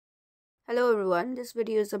Hello everyone, this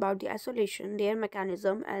video is about the isolation, their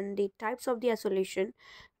mechanism and the types of the isolation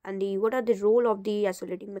and the what are the role of the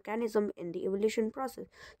isolating mechanism in the evolution process.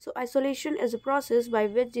 So isolation is a process by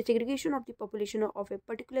which the segregation of the population of a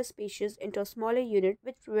particular species into a smaller unit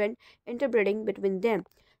which prevent interbreeding between them.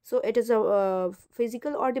 So it is a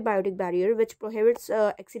physical or the biotic barrier which prohibits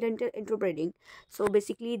accidental interbreeding. So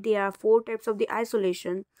basically there are four types of the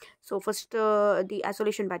isolation. So first the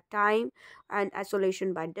isolation by time and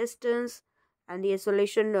isolation by distance and the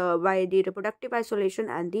isolation by the reproductive isolation,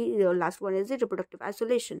 and the last one is the reproductive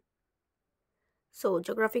isolation. So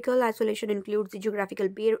geographical isolation includes the geographical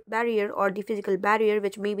barrier or the physical barrier,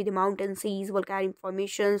 which may be the mountain, seas, volcanic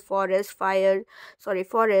formations, forest,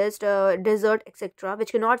 desert, etc.,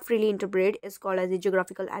 which cannot freely interbreed, is called as the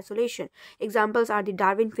geographical isolation. Examples are the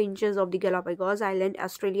Darwin finches of the Galapagos Island,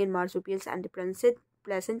 Australian marsupials, and the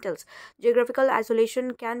placentals. Geographical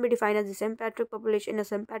isolation can be defined as the sympatric population in a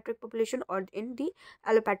sympatric population or in the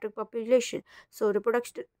allopatric population. So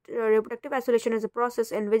reproductive isolation is a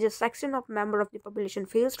process in which a section of member of the population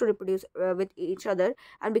fails to reproduce with each other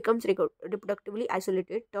and becomes reproductively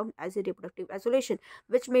isolated, termed as a reproductive isolation,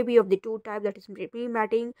 which may be of the two types, that is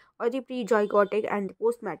pre-mating or the pre-zygotic and the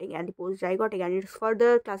post-mating and the post-zygotic, and it is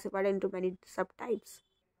further classified into many subtypes.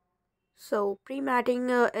 So,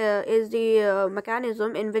 pre-matting is the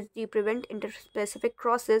mechanism in which they prevent interspecific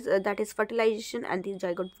crosses, that is fertilization and the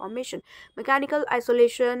zygote formation. Mechanical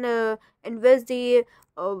isolation in which it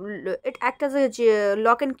acts as a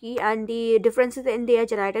lock and key and the differences in their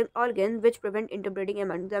genital organ which prevent interbreeding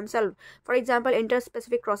among themselves. For example,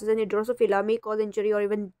 interspecific crosses in the Drosophila may cause injury or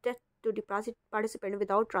even death to the participant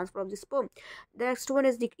without transfer of the sperm. The next one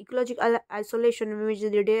is the ecological isolation, in which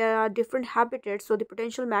there are different habitats, so the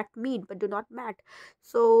potential meet but do not mat.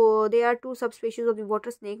 So there are two subspecies of the water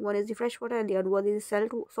snake. One is the freshwater and the other one is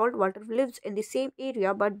salt water. Lives in the same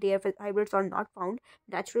area, but their hybrids are not found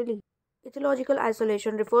naturally. Ethological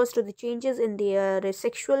isolation refers to the changes in their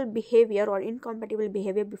sexual behavior or incompatible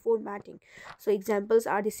behavior before mating. So examples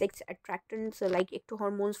are the sex attractants like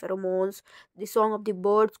ectohormones, pheromones, the song of the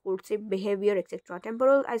birds, courtship behavior, etc.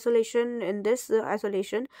 Temporal isolation, in this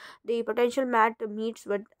isolation, the potential mat meets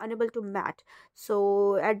but unable to mat.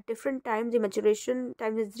 So at different times, the maturation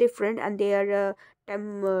time is different and their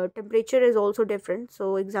temperature is also different.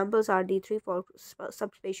 So examples are the three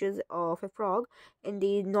subspecies of a frog in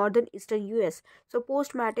the northern eastern US. So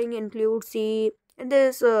post mating includes the in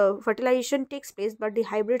this fertilization takes place, but the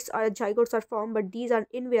hybrids are zygotes are formed, but these are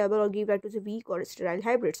inviable or give rise to the weak or sterile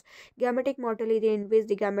hybrids. Gametic mortality, in which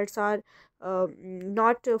the gametes are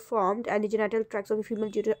not formed and the genital tracts of the female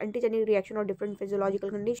due to antigenic reaction or different physiological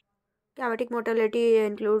conditions. Gametic mortality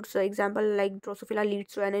includes example like Drosophila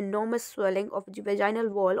leads to an enormous swelling of the vaginal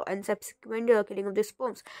wall and subsequent killing of the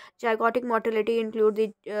sperms. Zygotic mortality includes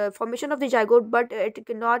the formation of the zygote, but it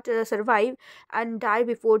cannot survive and die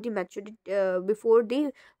before the maturity, before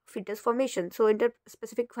the fetus formation. So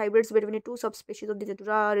interspecific hybrids between the two subspecies of the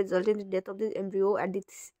Tetra result in the death of the embryo at the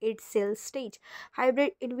 8-cell stage.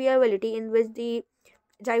 Hybrid inviability, in which the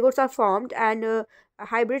zygotes are formed and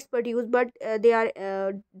hybrids produced, but they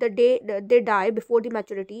die before the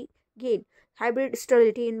maturity gain. Hybrid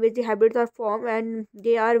sterility, in which the hybrids are formed and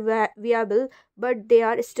they are viable, but they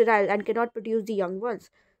are sterile and cannot produce the young ones.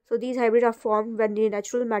 So these hybrids are formed when the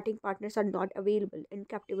natural mating partners are not available in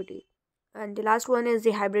captivity. And the last one is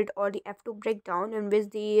the hybrid or the F2 breakdown, in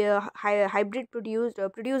which the hybrid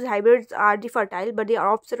produced hybrids are the fertile, but the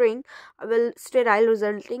offspring will sterile,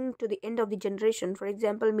 resulting to the end of the generation. For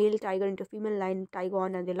example, male tiger into female lion,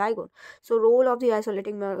 tigon, and the ligon. So role of the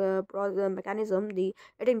isolating mechanism: the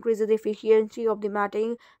it increases the efficiency of the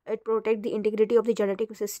mating, it protects the integrity of the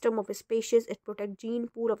genetic system of a species, it protects gene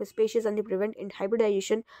pool of a species, and the prevent in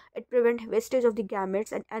hybridization. It prevents wastage of the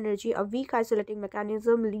gametes and energy. A weak isolating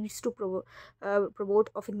mechanism leads to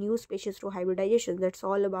promote of a new species through hybridization. That's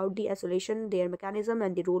all about the isolation, their mechanism,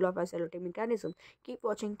 and the role of isolating mechanism. Keep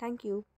watching. Thank you.